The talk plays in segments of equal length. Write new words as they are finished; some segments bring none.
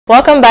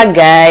Welcome back,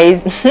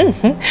 guys.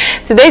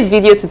 Today's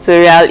video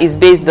tutorial is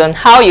based on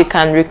how you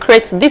can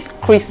recreate this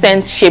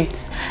crescent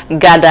shaped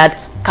gathered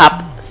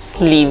cap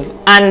sleeve,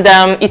 and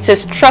it's a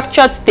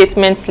structured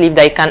statement sleeve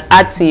that you can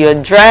add to your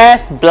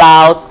dress,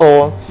 blouse,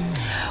 or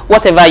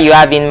whatever you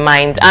have in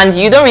mind. And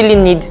you don't really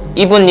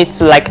need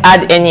to like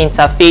add any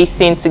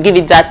interfacing to give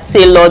it that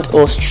tailored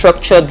or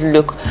structured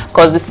look,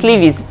 because the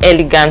sleeve is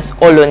elegant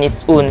all on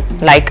its own,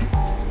 like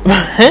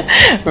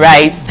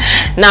right.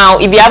 Now,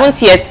 if you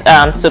haven't yet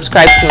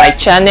subscribed to my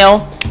channel,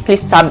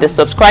 please tap the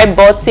subscribe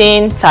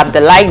button, tap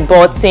the like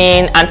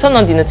button, and turn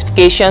on the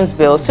notifications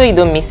bell so you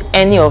don't miss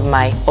any of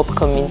my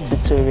upcoming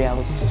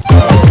tutorials.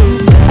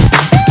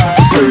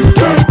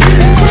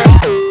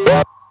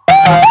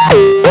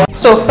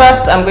 So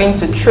first, I'm going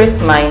to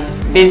trace my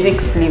basic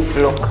sleeve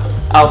block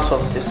out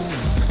of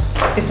this.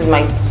 This is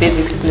my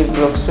basic sleeve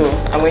block, so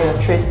I'm going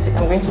to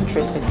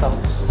trace it out.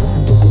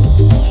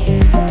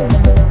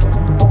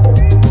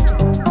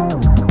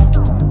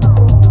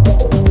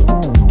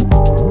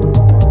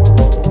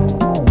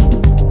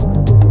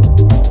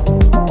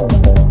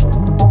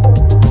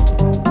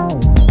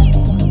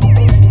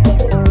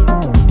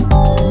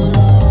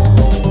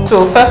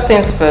 So first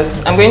things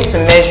first, I'm going to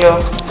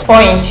measure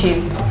 4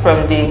 inches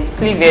from the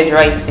sleeve edge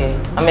right here.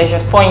 I measure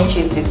 4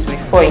 inches this way,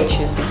 4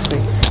 inches this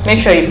way.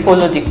 Make sure you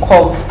follow the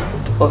curve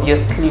of your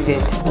sleeve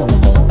edge.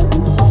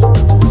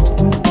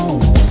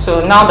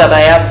 So now that I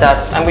have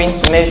that, I'm going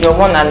to measure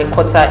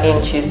 1¼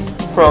 inches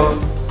from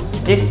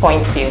this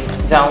point here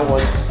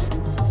downwards.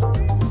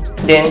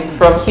 Then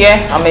from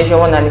here, I measure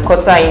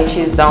 1¼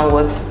 inches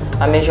downwards.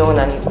 I measure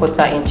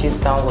 1¼ inches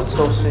downwards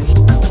also.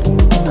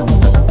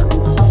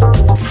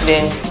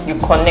 Then you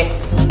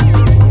connect.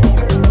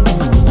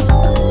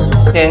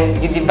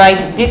 Then you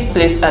divide this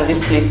place and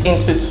this place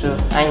into 2,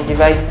 and you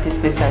divide this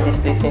place and this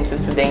place into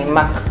 2. Then you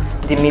mark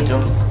the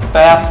middle. So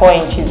I have 4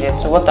 inches here,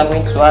 so what I'm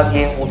going to have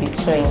here will be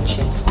 2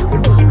 inches.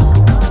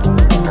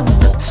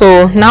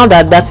 So now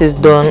that is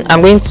done,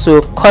 I'm going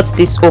to cut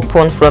this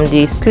open from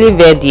the sleeve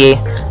edge here.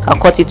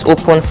 I'll cut it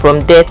open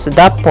from there to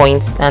that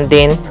point, and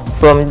then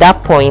from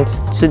that point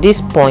to this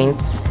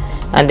point,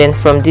 and then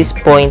from this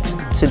point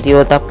to the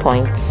other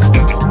point.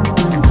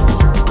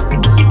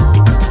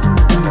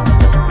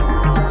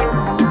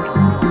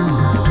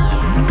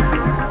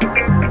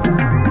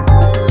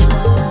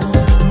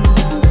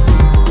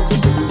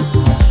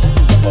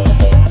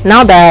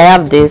 Now that I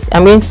have this,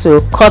 I'm going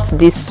to cut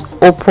this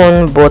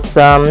open, but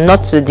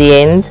not to the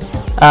end,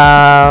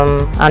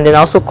 and then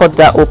also cut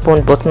that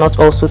open, but not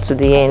also to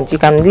the end. You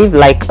can leave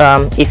like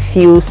a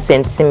few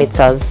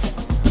centimeters.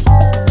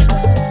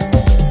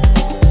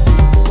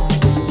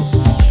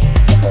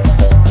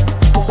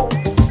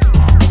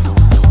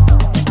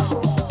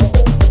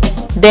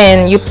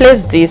 Then you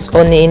place this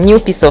on a new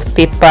piece of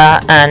paper,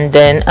 and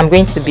then I'm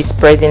going to be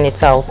spreading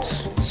it out.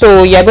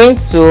 So you're going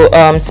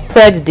to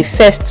spread the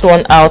first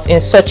one out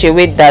in such a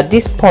way that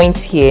this point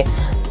here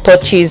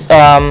touches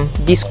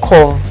this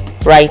curve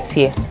right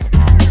here.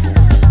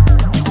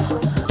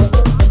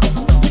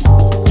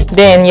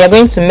 Then you're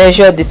going to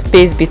measure the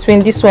space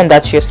between this one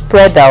that you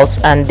spread out,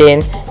 and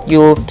then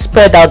you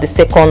spread out the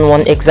second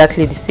one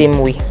exactly the same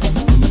way.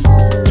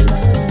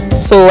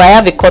 So I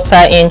have a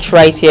 1/4 inch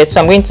right here,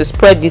 so I'm going to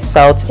spread this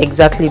out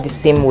exactly the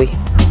same way.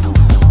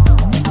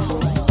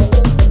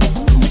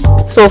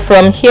 So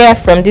from here,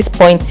 from this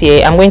point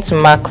here, I'm going to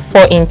mark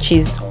 4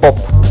 inches up.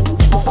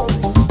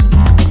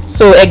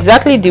 So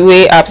exactly the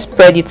way I've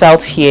spread it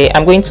out here,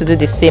 I'm going to do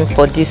the same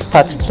for this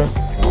part too.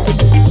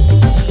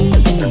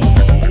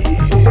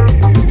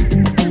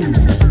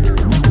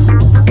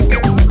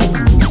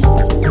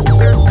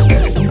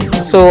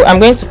 So I'm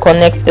going to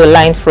connect a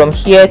line from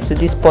here to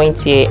this point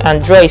here,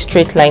 and draw a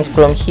straight line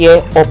from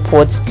here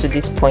upwards to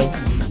this point.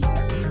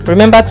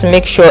 Remember to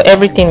make sure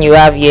everything you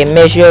have here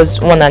measures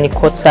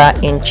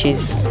 1¼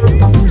 inches.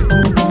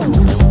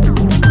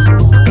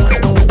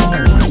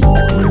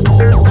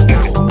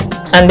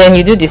 And then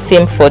you do the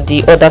same for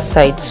the other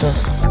side too.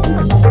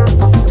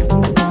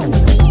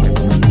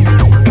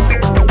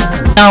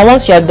 Now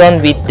once you are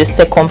done with the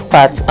second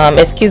part,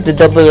 excuse the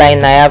double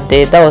line I have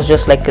there, that was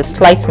just like a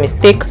slight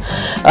mistake.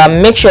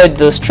 Make sure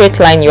the straight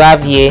line you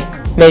have here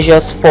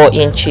measures 4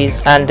 inches,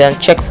 and then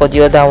check for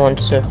the other one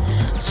too.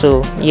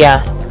 So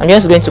yeah, I'm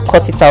just going to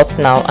cut it out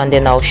now, and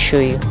then I'll show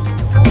you.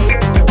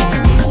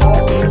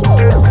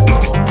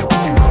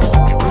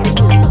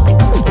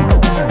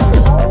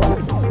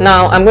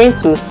 Now I'm going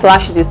to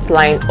slash this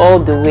line all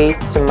the way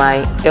to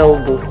my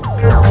elbow.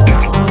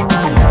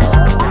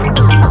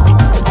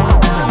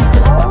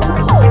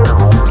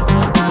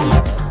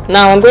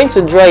 Now I'm going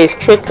to draw a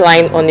straight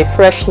line on a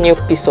fresh new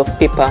piece of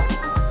paper.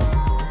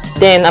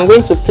 Then I'm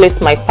going to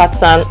place my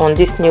pattern on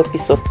this new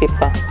piece of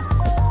paper.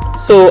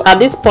 So at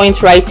this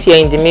point right here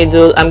in the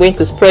middle, I'm going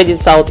to spread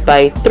it out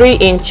by 3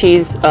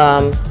 inches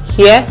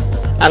here,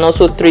 and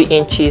also 3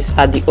 inches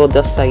at the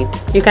other side.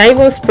 You can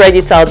even spread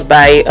it out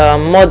by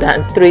more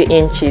than 3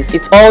 inches.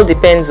 It all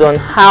depends on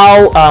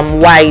how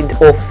wide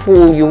or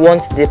full you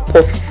want the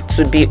puff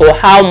to be, or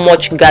how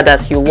much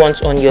gathers you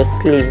want on your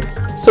sleeve.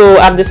 So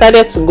I've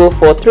decided to go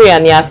for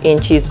 3.5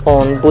 inches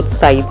on both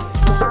sides.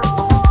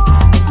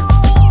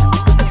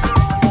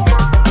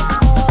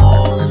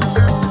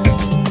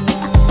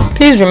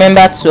 Please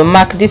remember to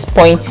mark this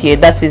point here,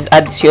 that is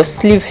at your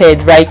sleeve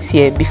head right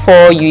here,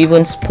 before you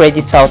even spread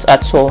it out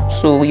at all.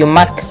 So you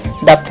mark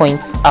that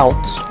point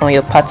out on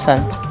your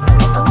pattern.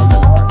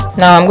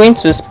 Now I'm going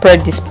to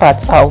spread this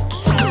part out.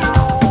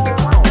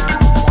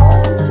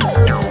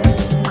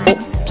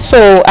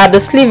 So at the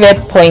sleeve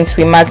head point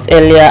we marked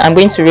earlier, I'm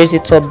going to raise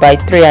it up by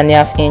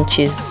 3.5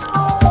 inches.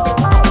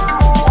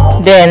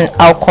 Then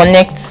I'll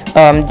connect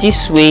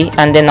this way,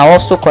 and then I'll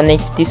also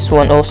connect this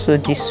one also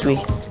this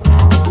way.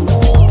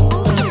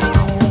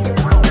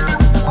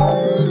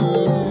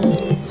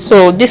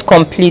 So this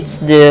completes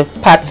the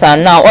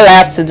pattern. Now all I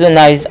have to do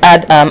now is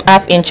add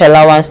 ½ inch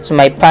allowance to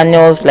my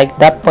panels, like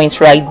that point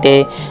right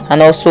there,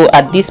 and also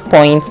at this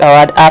point I'll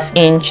add ½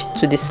 inch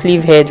to the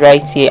sleeve head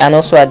right here, and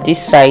also at this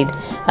side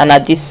and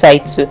at this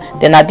side too.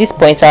 Then at this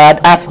point I'll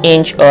add ½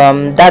 inch,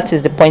 that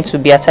is the point to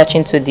be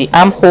attaching to the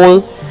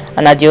armhole,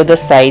 and at the other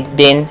side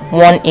then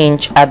 1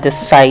 inch at the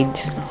side.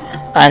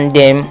 And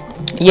then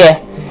yeah,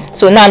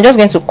 so now I'm just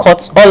going to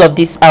cut all of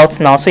this out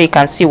now so you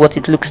can see what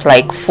it looks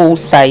like full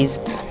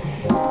sized.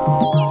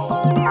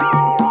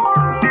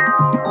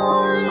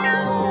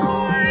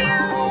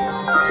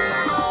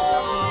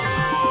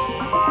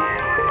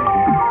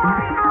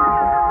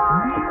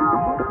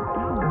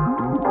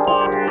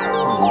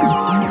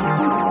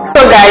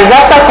 So guys,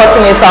 after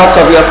cutting it out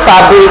of your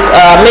fabric,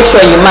 make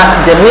sure you mark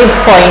the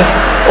midpoint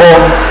of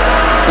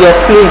your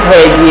sleeve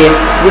head here,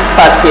 this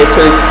part here.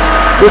 So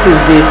this is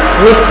the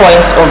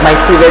midpoint of my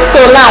sleeve head. So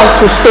now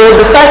to sew,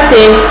 the first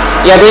thing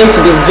you're going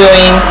to be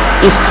doing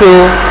is to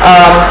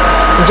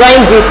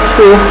join these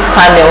two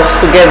panels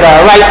together,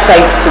 right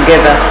sides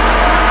together.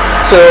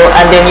 So,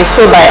 and then you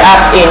sew by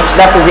 ½ inch,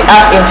 that is the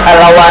 ½ inch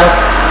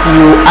allowance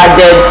you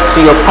added to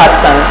your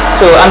pattern.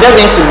 So I'm just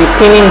going to be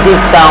pinning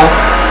this down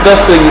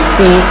just so you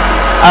see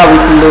how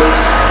it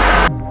looks.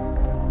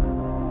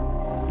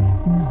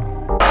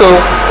 So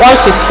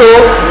once you sew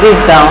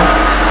this down,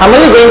 I'm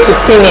only going to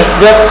pin it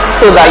just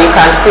so that you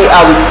can see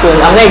how it's sewn.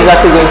 I'm not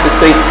exactly going to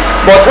sew it,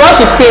 but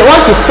once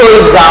you sew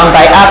it down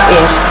by ½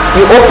 inch,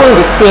 you open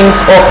the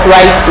seams up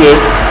right here,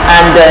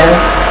 and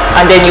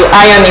then you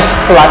iron it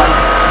flat.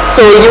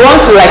 So you want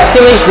to like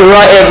finish the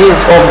raw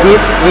edges of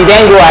this, you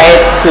then go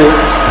ahead to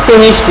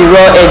finish the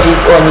raw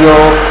edges on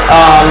your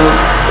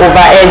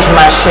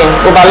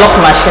overlock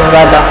machine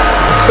rather.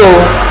 So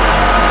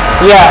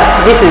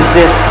yeah, this is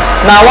this.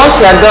 Now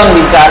once you are done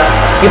with that,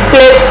 you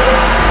place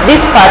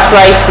this part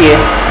right here,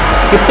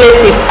 you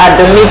place it at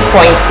the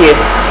midpoint here,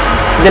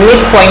 the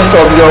midpoint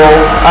of your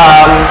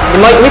the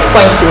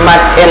midpoint you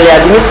marked earlier,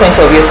 the midpoint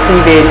of your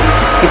sleeve head.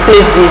 You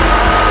place this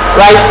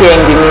right here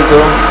in the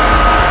middle,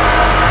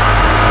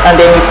 and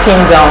then you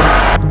pin down.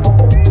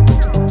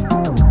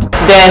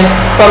 Then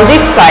from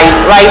this side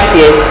right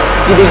here,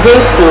 you begin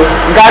to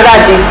gather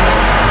this.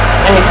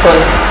 Let me turn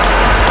it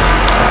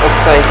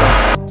upside down.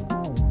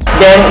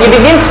 Then you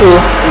begin to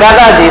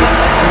gather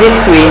this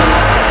way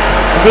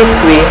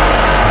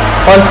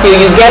until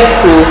you get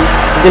to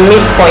the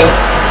midpoint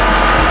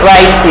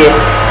right here.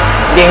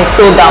 Then you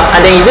sew down,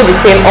 and then you do the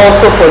same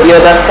also for the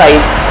other side.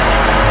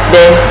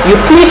 Then you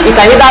pleat. You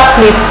can either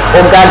pleat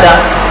or gather.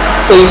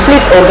 So you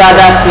pleat or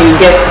gather till you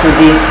get to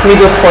the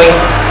middle point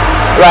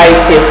right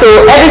here. So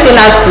everything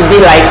has to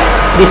be like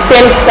the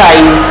same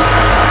size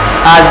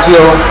as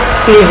your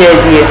sleeve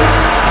head here.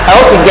 I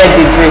hope you get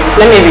the drift.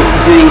 Let me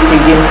do it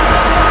again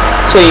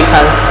so you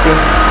can see.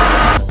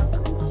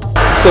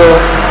 So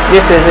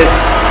this is it.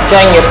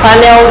 Join your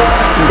panels,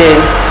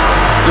 then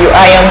you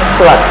iron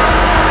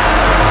flats.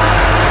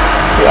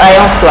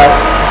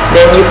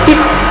 Then you pick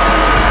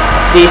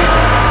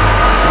this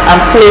and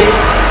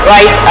place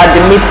right at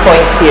the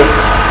midpoint here.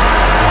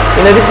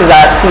 You know, this is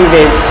our sleeve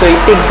edge, so you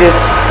pick this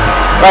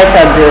right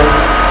at the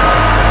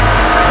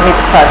mid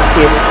part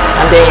here,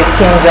 and then you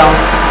pin down.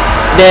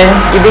 Then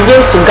you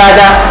begin to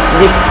gather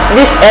this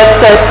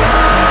excess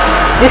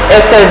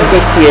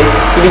bit here.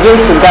 You begin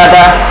to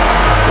gather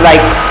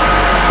like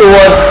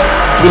towards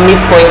the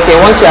midpoint here.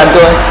 Once you are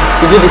done,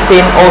 you do the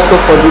same also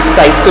for this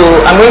side. So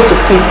I'm going to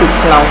pleat it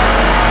now.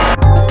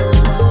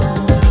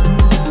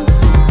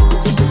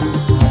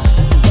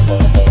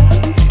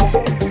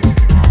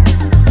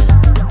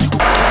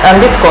 And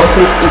this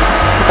completes it.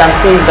 You can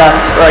see that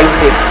right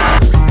here.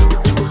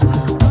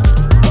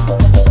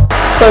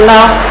 So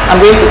now I'm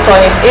going to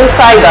turn it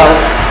inside out,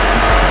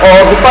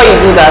 or before you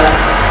do that,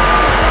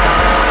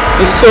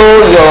 you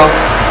sew your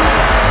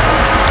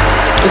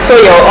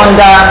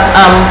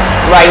underarm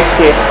right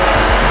here.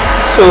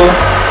 So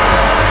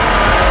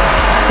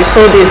you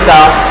sew this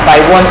down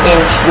by 1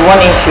 inch, the 1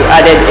 inch you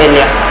added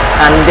earlier,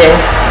 and then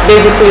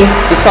basically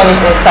you turn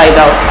it inside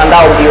out, and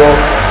that will be all.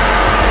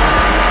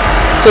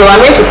 So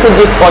I'm going to put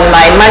this on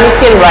my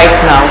mannequin right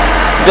now,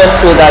 just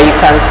so that you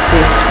can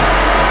see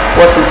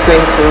what it's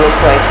going to look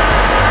like.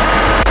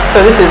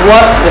 So this is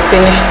what the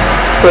finished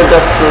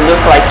product will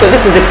look like. So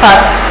this is the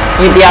part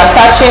you'll be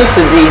attaching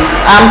to the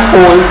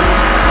armhole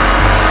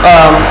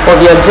of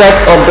your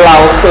dress or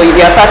blouse. So you'll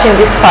be attaching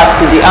this part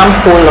to the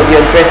armhole of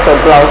your dress or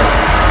blouse.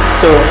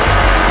 So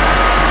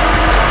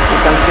you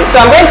can see. So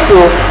I'm going to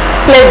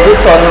place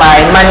this on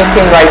my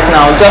mannequin right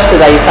now, just so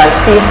that you can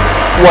see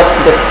what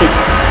the fit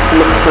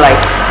looks like.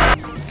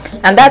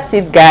 And that's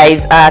it,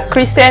 guys. A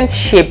crescent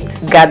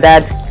shaped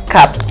gathered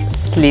cap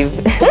sleeve.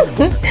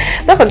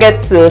 Don't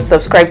forget to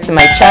subscribe to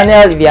my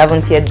channel if you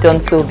haven't yet done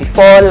so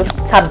before.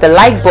 Tap the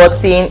like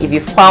button if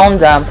you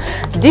found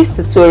this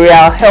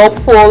tutorial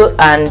helpful,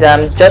 and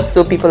just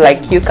so people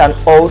like you can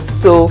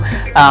also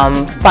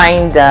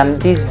find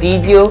this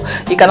video.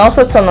 You can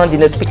also turn on the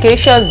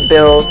notifications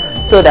bell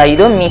so that you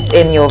don't miss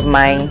any of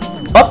my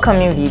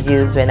upcoming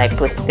videos when I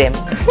post them.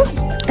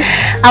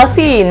 I'll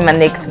see you in my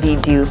next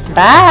video.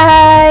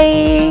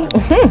 Bye.